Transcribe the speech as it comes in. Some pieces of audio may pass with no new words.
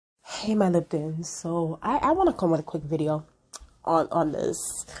Hey, my Lipton. So I want to come with a quick video on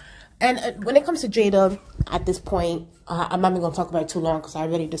this. And when it comes to Jada, at this point, I'm not even going to talk about it too long because I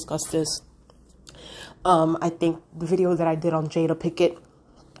already discussed this. I think the video that I did on Jada Pinkett,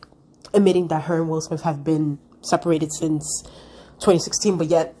 admitting that her and Will Smith have been separated since 2016, but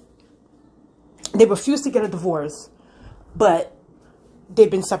yet they refused to get a divorce, but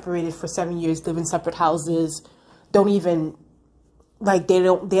they've been separated for 7 years, live in separate houses, don't even, like, they're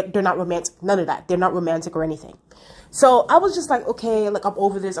not romantic, none of that. They're not romantic or anything. So I was just like, okay, like, I'm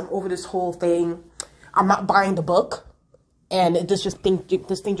over this whole thing. I'm not buying the book. And this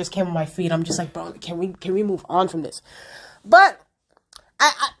thing just came on my feed. I'm just like, bro, can we move on from this? But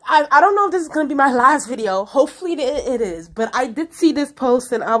I don't know if this is going to be my last video. Hopefully it is. But I did see this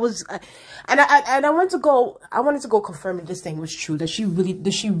post and I wanted to go confirm that this thing was true. Did she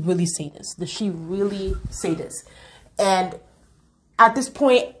really say this? Did she really say this? And at this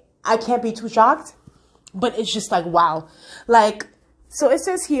point, I can't be too shocked, but it's just like, wow. Like, so it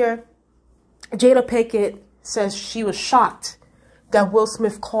says here, Jada Pinkett says she was shocked that Will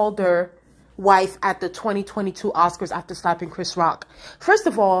Smith called her wife at the 2022 Oscars after slapping Chris Rock. First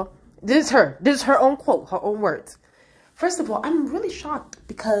of all, this is her own quote, her own words. First of all, I'm really shocked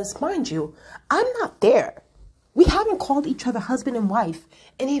because, mind you, I'm not there. We haven't called each other husband and wife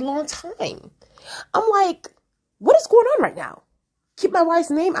in a long time. I'm like, what is going on right now? Keep my wife's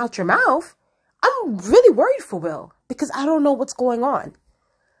name out your mouth. I'm really worried for Will because I don't know what's going on.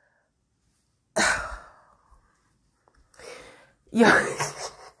 Yeah.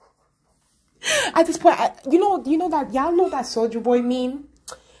 At this point, you know that y'all know that Soldier Boy meme,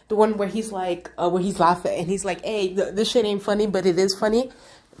 the one where he's like, where he's laughing and he's like, "Hey, this shit ain't funny, but it is funny."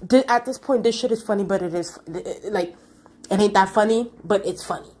 At this point, this shit is funny, but it is like, it ain't that funny, but it's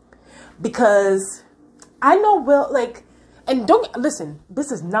funny because I know Will, like. And don't listen,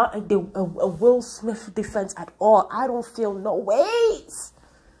 this is not a Will Smith defense at all. I don't feel no ways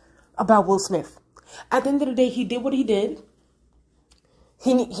about Will Smith. At the end of the day, he did what he did.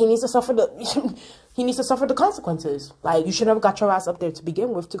 He needs to suffer the consequences. Like, you should have got your ass up there to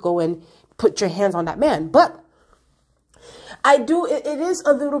begin with to go and put your hands on that man. But it is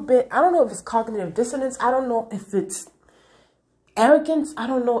a little bit, I don't know if it's cognitive dissonance. I don't know if it's arrogance. I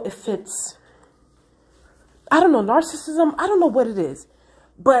don't know if it's, narcissism. I don't know what it is.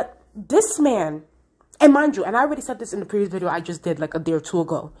 But this man, and mind you, and I already said this in the previous video I just did like a day or two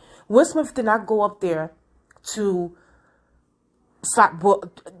ago. Will Smith did not go up there to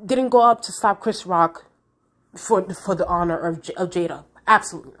didn't go up to slap Chris Rock for the honor of Jada.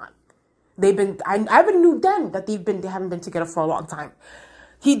 Absolutely not. I already knew then that they haven't been together for a long time.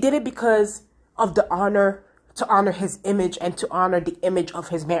 He did it because of the honor, to honor his image and to honor the image of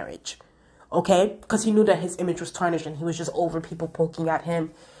his marriage. Okay? Because he knew that his image was tarnished and he was just over people poking at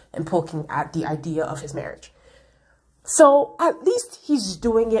him and poking at the idea of his marriage. So at least he's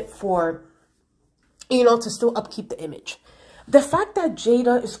doing it for, to still upkeep the image. The fact that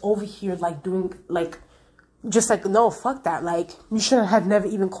Jada is over here like doing like, just like, no, fuck that. Like, you should have never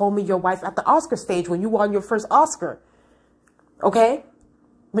even called me your wife at the Oscar stage when you won your first Oscar. Okay?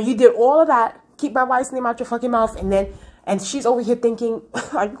 When you did all of that, keep my wife's name out your fucking mouth, and she's over here thinking,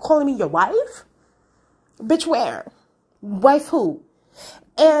 are you calling me your wife? Bitch, where? Wife who?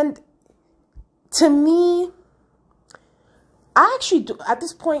 And to me, I actually do, at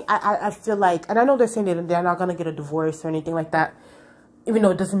this point, I feel like, and I know they're saying that they're not going to get a divorce or anything like that, even though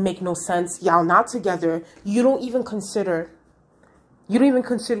it doesn't make no sense. Y'all not together. You don't even consider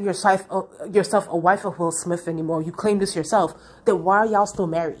yourself a wife of Will Smith anymore. You claim this yourself. Then why are y'all still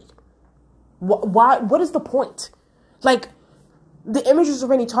married? What is the point? Like, the image is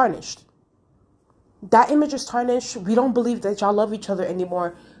already tarnished. That image is tarnished. We don't believe that y'all love each other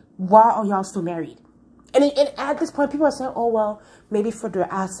anymore. Why are y'all still married? And at this point, people are saying, oh, well, maybe for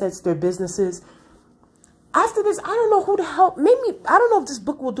their assets, their businesses. After this, I don't know who the hell, maybe, I don't know if this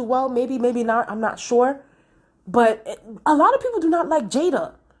book will do well. Maybe, maybe not. I'm not sure. But a lot of people do not like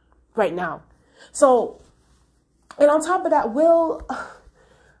Jada right now. So, and on top of that, Will,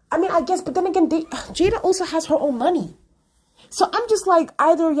 I mean, I guess, but then again, Jada also has her own money. So I'm just like,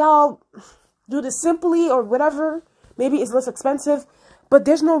 either y'all do this simply or whatever. Maybe it's less expensive. But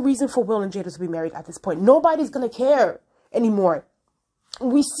there's no reason for Will and Jada to be married at this point. Nobody's going to care anymore.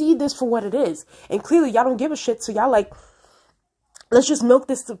 We see this for what it is. And clearly, y'all don't give a shit. So y'all like, let's just milk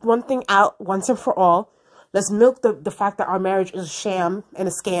this one thing out once and for all. Let's milk the fact that our marriage is a sham and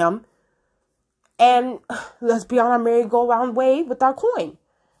a scam. And let's be on our merry-go-round way with our coin.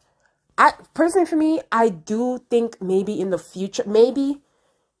 Personally, for me, I do think maybe in the future, maybe,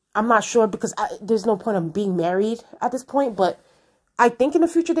 I'm not sure because there's no point of being married at this point, but I think in the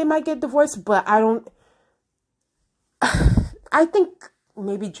future they might get divorced, but I don't. I think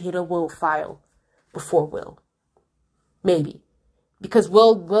maybe Jada will file before Will. Maybe. Because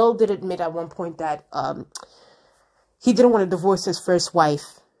Will did admit at one point that he didn't want to divorce his first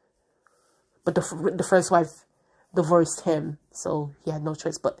wife, but the first wife divorced him, so he had no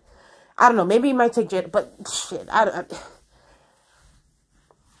choice. But I don't know, maybe he might take Jada, but shit,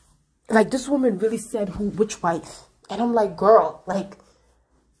 like, this woman really said which wife, and I'm like, girl, like,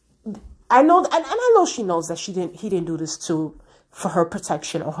 I know, and I know she knows that he didn't do this for her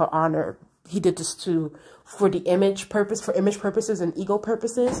protection or her honor. He did this for the image purposes and ego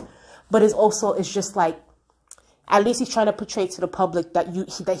purposes. But it's just like, at least he's trying to portray to the public that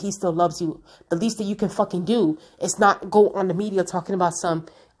he still loves you. The least that you can fucking do is not go on the media talking about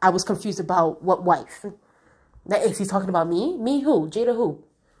I was confused about what wife. That is, he's talking about me? Me who? Jada who?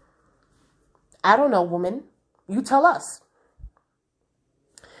 I don't know, woman. You tell us.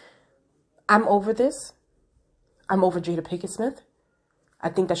 I'm over this. I'm over Jada Pinkett Smith. I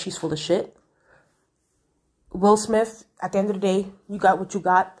think that she's full of shit. Will Smith, at the end of the day, you got what you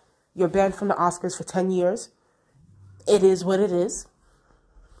got. You're banned from the Oscars for 10 years. It is what it is.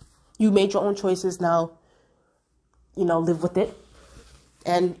 You made your own choices. Now, live with it.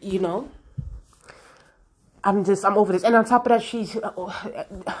 And, I'm over this. And on top of that, she's,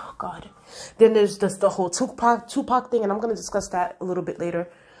 oh God. Then there's just the whole Tupac thing. And I'm going to discuss that a little bit later.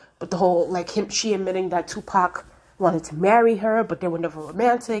 But the whole, like, she admitting that Tupac wanted to marry her, but they were never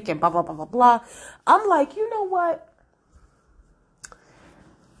romantic and blah, blah, blah, blah, blah. I'm like, you know what?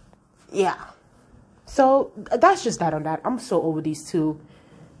 Yeah. So that's just that on that. I'm so over these two.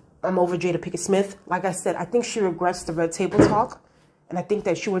 I'm over Jada Pinkett Smith. Like I said, I think she regrets the Red Table Talk. And I think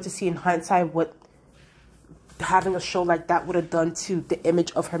that she were to see in hindsight what having a show like that would have done to the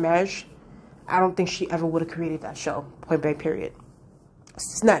image of her marriage. I don't think she ever would have created that show. Point blank, period.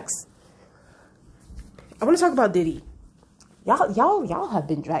 Next, I want to talk about Diddy. Y'all have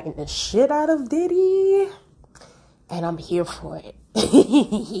been dragging the shit out of Diddy, and I'm here for it.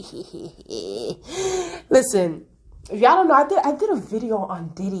 Listen, if y'all don't know, I did a video on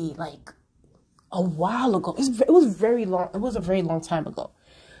Diddy like a while ago. It was very long. It was a very long time ago.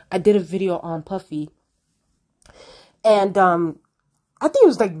 I did a video on Puffy, and I think it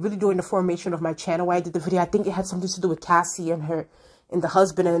was like really during the formation of my channel where I did the video. I think it had something to do with Cassie and the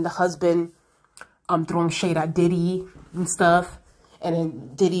husband throwing shade at Diddy and stuff, and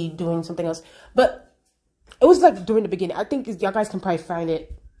then Diddy doing something else. But it was like during the beginning. I think y'all guys can probably find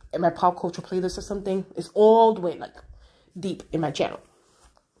it in my pop culture playlist or something. It's all the way like deep in my channel.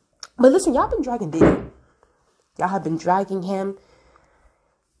 But listen, y'all been dragging Diddy. Y'all have been dragging him,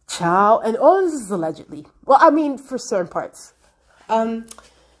 child, and all this is allegedly. Well, I mean, for certain parts. Let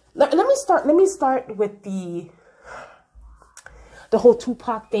me start with the whole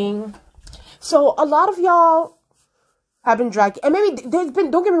Tupac thing. So a lot of y'all have been dragging, and maybe there's been,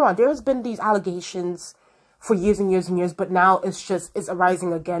 don't get me wrong, there's been these allegations for years and years and years, but now it's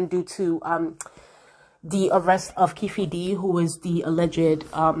arising again due to the arrest of CFDA, who is the alleged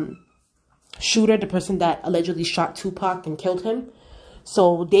shooter, the person that allegedly shot Tupac and killed him.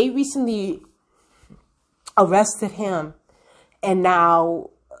 So they recently arrested him, and now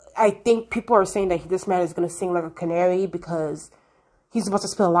I think people are saying that this man is going to sing like a canary because he's about to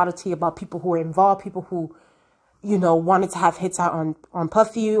spill a lot of tea about people who were involved, people who, wanted to have hits out on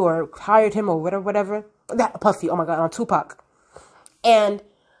Puffy or hired him or whatever. That Puffy, oh my God, on Tupac. And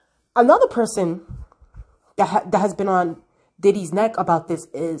another person that has been on Diddy's neck about this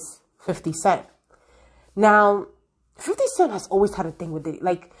is 50 Cent. Now, 50 Cent has always had a thing with Diddy.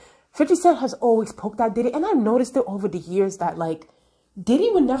 Like, 50 Cent has always poked at Diddy. And I've noticed it over the years that, like, Diddy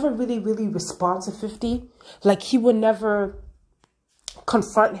would never really respond to 50. Like, he would never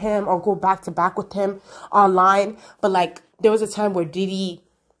confront him or go back to back with him online. But, like, there was a time where Diddy,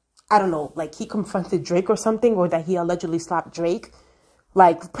 I don't know, like, he confronted Drake or something, or that he allegedly slapped Drake.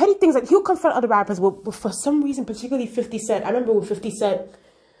 Like, petty things. Like, he'll confront other rappers, but for some reason, particularly 50 Cent. I remember when 50 Cent,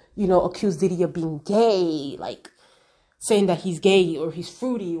 accused Diddy of being gay, like, saying that he's gay or he's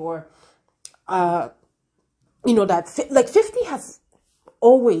fruity or, that, like, 50 has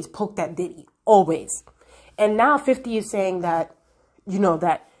always poked at Diddy, always. And now 50 is saying that,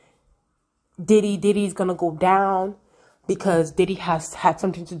 that Diddy's gonna go down because Diddy has had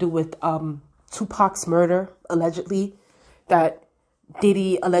something to do with Tupac's murder, allegedly. That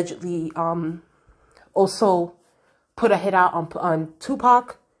Diddy allegedly also put a hit out on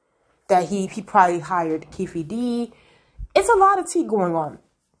Tupac. That he probably hired CFDA. It's a lot of tea going on.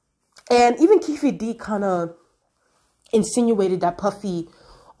 And even CFDA kind of insinuated that Puffy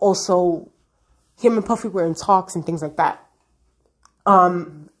also, him and Puffy were in talks and things like that.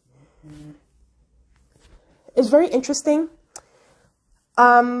 It's very interesting.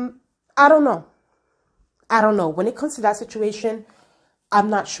 I don't know. I don't know. When it comes to that situation, I'm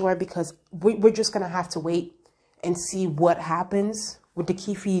not sure, because we're just going to have to wait and see what happens with the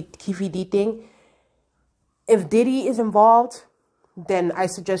Keefe D thing. If Diddy is involved, then I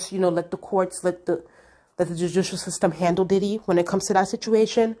suggest, let the courts, let the judicial system handle Diddy when it comes to that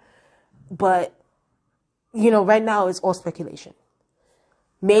situation. But, right now it's all speculation.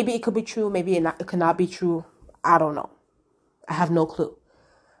 Maybe it could be true. Maybe it could not be true. I don't know. I have no clue.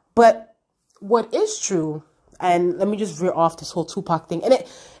 But what is true, and let me just veer off this whole Tupac thing. And it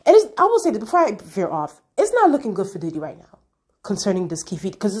is, I will say this before I veer off, it's not looking good for Diddy right now concerning this Keefe,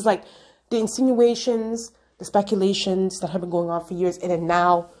 because it's like the insinuations, the speculations that have been going on for years. And then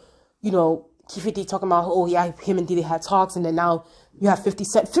now, Keefe D talking about, oh yeah, him and Diddy had talks. And then now you have 50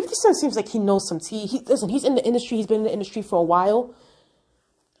 Cent. 50 Cent seems like he knows some tea. Listen, he's in the industry. He's been in the industry for a while.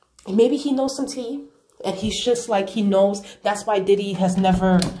 Maybe he knows some tea. And he's just like, he knows. That's why Diddy has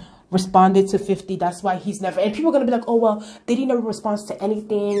never responded to 50. That's why he's never. And people are going to be like, oh, well, Diddy never responds to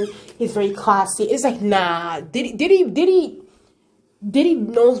anything. He's very classy. It's like, nah. Diddy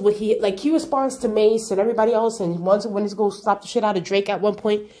knows what he responds to Mace and everybody else. And once when he's going to slap the shit out of Drake at one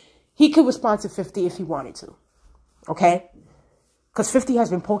point, he could respond to 50 if he wanted to. Okay? Because 50 has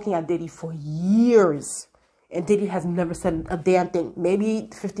been poking at Diddy for years. And Diddy has never said a damn thing. Maybe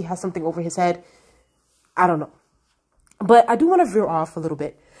 50 has something over his head. I don't know. But I do want to veer off a little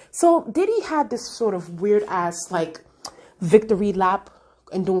bit. So Diddy had this sort of weird ass victory lap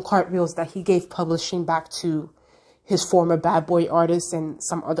and doing cartwheels that he gave publishing back to his former Bad Boy artists and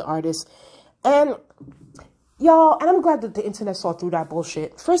some other artists. And y'all, and I'm glad that the internet saw through that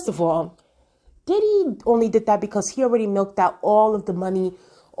bullshit. First of all, Diddy only did that because he already milked out all of the money,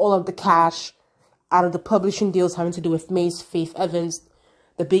 all of the cash out of the publishing deals having to do with Mace, Faith Evans,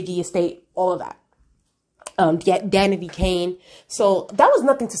 the Biggie estate, all of that. Danity Kane. So that was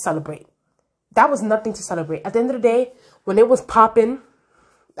nothing to celebrate. That was nothing to celebrate. At the end of the day, when it was popping,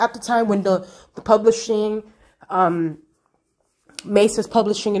 at the time when the publishing, Mace was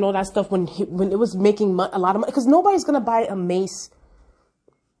publishing and all that stuff, when it was making a lot of money, because nobody's gonna buy a Mace.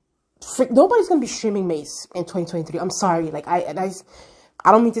 Nobody's gonna be streaming Mace in 2023. I'm sorry,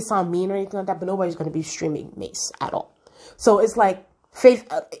 I don't mean to sound mean or anything like that, but nobody's gonna be streaming Mace at all. So it's like Faith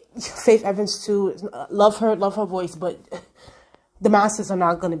Evans too. Love her voice, but the masses are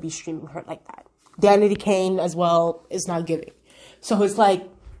not gonna be streaming her like that. Danity Kane as well is not giving. So it's like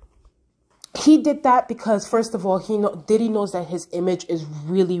he did that because, first of all, Diddy knows that his image is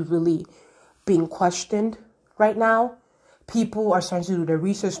really, really being questioned right now. People are starting to do their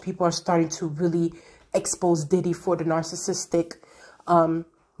research. People are starting to really expose Diddy for the narcissistic,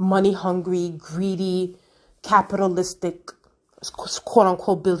 money-hungry, greedy, capitalistic,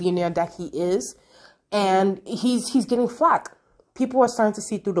 quote-unquote billionaire that he is. And he's getting flack. People are starting to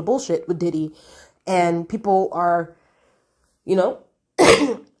see through the bullshit with Diddy. And people are,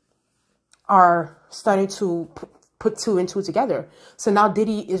 are starting to put two and two together. So now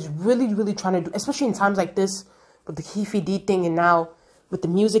Diddy is really, really trying to do, especially in times like this, with the Keefe D thing and now with the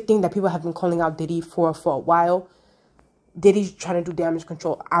music thing that people have been calling out Diddy for a while. Diddy's trying to do damage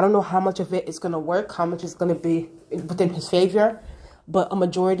control. I don't know how much of it is going to work, how much is going to be within his favor, but a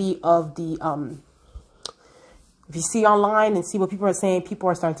majority of the, if you see online and see what people are saying, people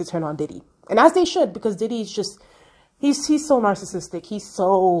are starting to turn on Diddy. And as they should, because Diddy is just, he's so narcissistic. He's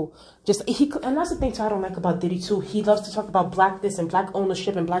so and that's the thing too I don't like about Diddy too. He loves to talk about black this and black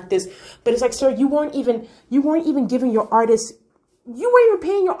ownership and black this. But it's like, sir, you weren't even giving your artists, you weren't even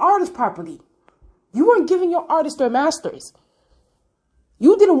paying your artists properly. You weren't giving your artists their masters.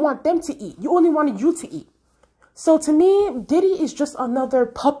 You didn't want them to eat. You only wanted you to eat. So to me, Diddy is just another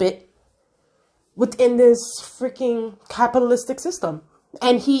puppet within this freaking capitalistic system.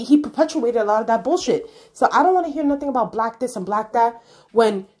 And he perpetuated a lot of that bullshit. So I don't want to hear nothing about black this and black that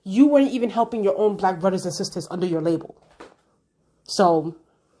when you weren't even helping your own black brothers and sisters under your label. So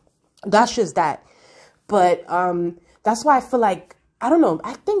that's just that. But that's why I feel like, I don't know.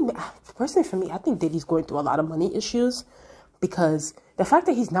 I think, personally for me, I think Diddy's going through a lot of money issues. Because the fact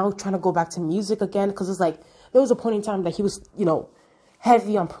that he's now trying to go back to music again, because it's like, there was a point in time that he was,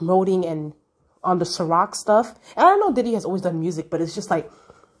 heavy on promoting and on the Ciroc stuff. And I know Diddy has always done music, but it's just like,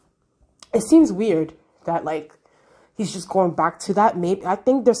 it seems weird that he's just going back to that. Maybe, I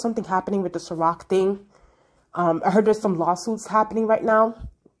think there's something happening with the Ciroc thing. I heard there's some lawsuits happening right now.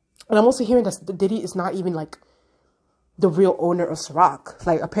 And I'm also hearing that Diddy is not even the real owner of Ciroc.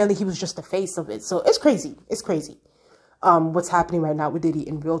 Apparently he was just the face of it. So it's crazy. It's crazy. What's happening right now with Diddy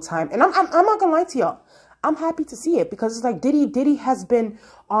in real time. And I'm not gonna lie to y'all. I'm happy to see it, because it's like Diddy has been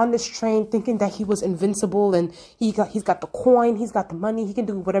on this train thinking that he was invincible, and he's got the coin, he's got the money, he can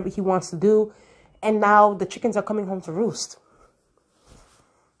do whatever he wants to do. And now the chickens are coming home to roost.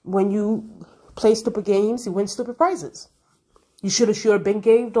 When you play stupid games, you win stupid prizes. You should have been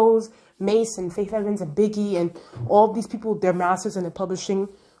gave those Mace and Faith Evans and Biggie and all these people their masters and their publishing.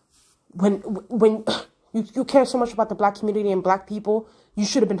 When you care so much about the black community and black people, you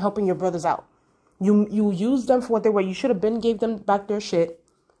should have been helping your brothers out. You used them for what they were. You should have been gave them back their shit.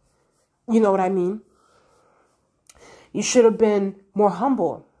 You know what I mean? You should have been more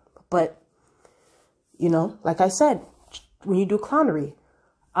humble. But, you know, like I said, when you do clownery,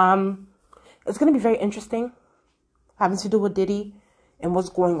 it's going to be very interesting having to do with Diddy and what's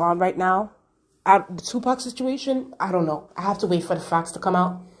going on right now. The Tupac situation, I don't know. I have to wait for the facts to come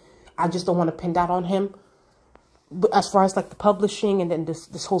out. I just don't want to pin that on him. But as far as like the publishing and then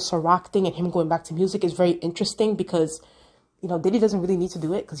this whole Ciroc thing and him going back to music is very interesting, because, you know, Diddy doesn't really need to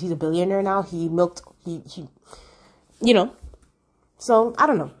do it because he's a billionaire now. He you know. So, I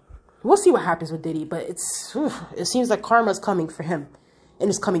don't know. We'll see what happens with Diddy, but it seems like karma's coming for him, and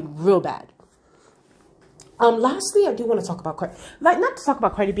it's coming real bad. Lastly, I do want to talk about not to talk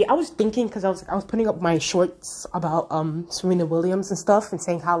about Cardi B. I was thinking, because I was putting up my shorts about Serena Williams and stuff, and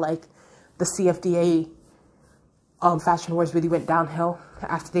saying how like the CFDA fashion awards really went downhill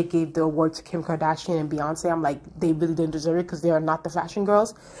after they gave the award to Kim Kardashian and Beyonce. I'm like, they really didn't deserve it because they are not the fashion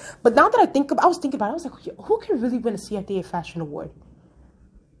girls. But now that I was thinking about it, I was like, who can really win a CFDA fashion award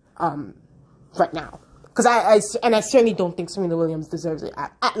right now? Because I certainly don't think Serena Williams deserves it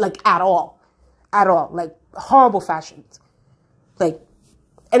at all. Like, horrible fashions. Like,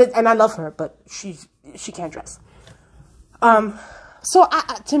 and I love her, but she can't dress. So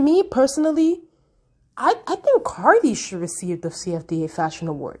to me personally, I think Cardi should receive the CFDA fashion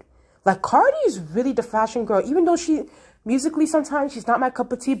award. Like, Cardi is really the fashion girl, even though musically sometimes she's not my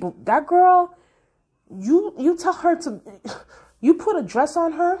cup of tea, but that girl, you tell her you put a dress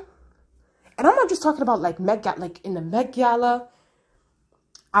on her, and I'm not just talking about like in the Met Gala,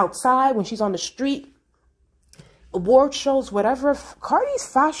 outside when she's on the street, award shows, whatever. Cardi's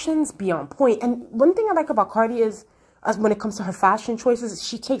fashions be on point. And one thing I like about Cardi is, when it comes to her fashion choices,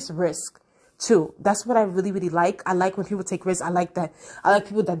 she takes risk too. That's what I really, really like. I like when people take risks. I like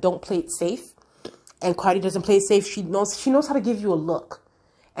people that don't play it safe. And Cardi doesn't play it safe. She knows how to give you a look.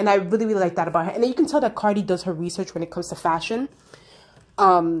 And I really, really like that about her. And then you can tell that Cardi does her research when it comes to fashion.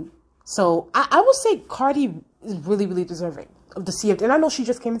 So I will say Cardi is really, really deserving of the CFDA. And I know she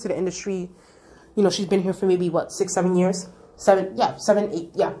just came into the industry. You know, she's been here for maybe, what, 6, 7 years? 7,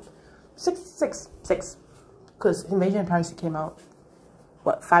 8, yeah. 6. Because Invasion in Paris came out,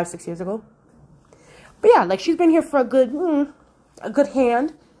 what, 5, 6 years ago? But yeah, like, she's been here for a good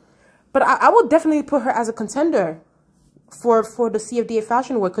hand. But I would definitely put her as a contender for the CFDA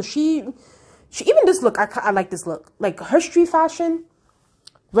Fashion Award. Because she even this look, I like this look. Like, her street fashion,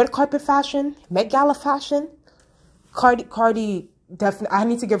 red carpet fashion, Met Gala fashion. Cardi definitely, I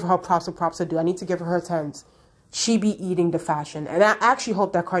need to give her props to do. I need to give her 10s. She be eating the fashion. And I actually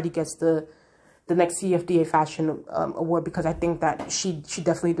hope that Cardi gets the next CFDA Fashion Award, because I think that she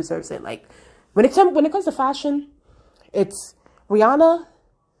definitely deserves it. Like, when it comes to fashion, it's Rihanna,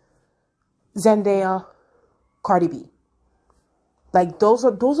 Zendaya, Cardi B. Like, those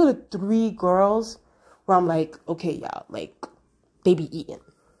are the 3 girls where I'm like, okay, yeah, like, they be eating.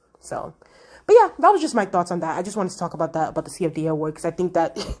 So, but yeah, that was just my thoughts on that. I just wanted to talk about that, about the CFDA award, because I think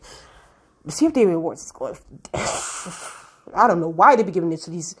that the CFDA awards is going, I don't know why they be giving it to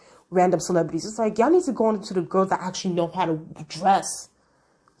these random celebrities. It's like, y'all need to go into the girls that actually know how to dress.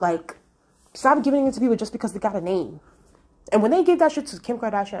 Like, stop giving it to people just because they got a name. And when they gave that shit to Kim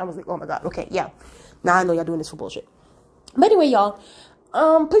Kardashian, I was like, oh my God, okay, yeah. Now I know y'all doing this for bullshit. But anyway, y'all,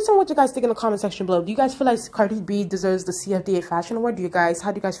 please tell me what you guys think in the comment section below. Do you guys feel like Cardi B deserves the CFDA Fashion Award? How do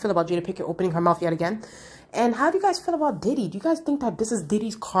you guys feel about Jada Pinkett opening her mouth yet again? And how do you guys feel about Diddy? Do you guys think that this is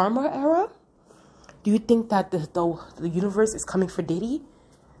Diddy's karma era? Do you think that the universe is coming for Diddy?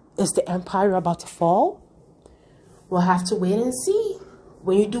 Is the empire about to fall? We'll have to wait and see.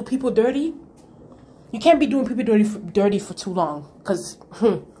 When you do people dirty, you can't be doing people dirty for too long. Because,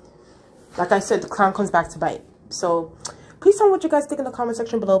 like I said, the clown comes back to bite. So, please tell me what you guys think in the comment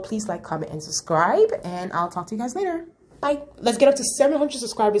section below. Please like, comment, and subscribe. And I'll talk to you guys later. Bye. Let's get up to 700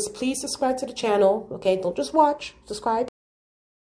 subscribers. Please subscribe to the channel. Okay, don't just watch. Subscribe.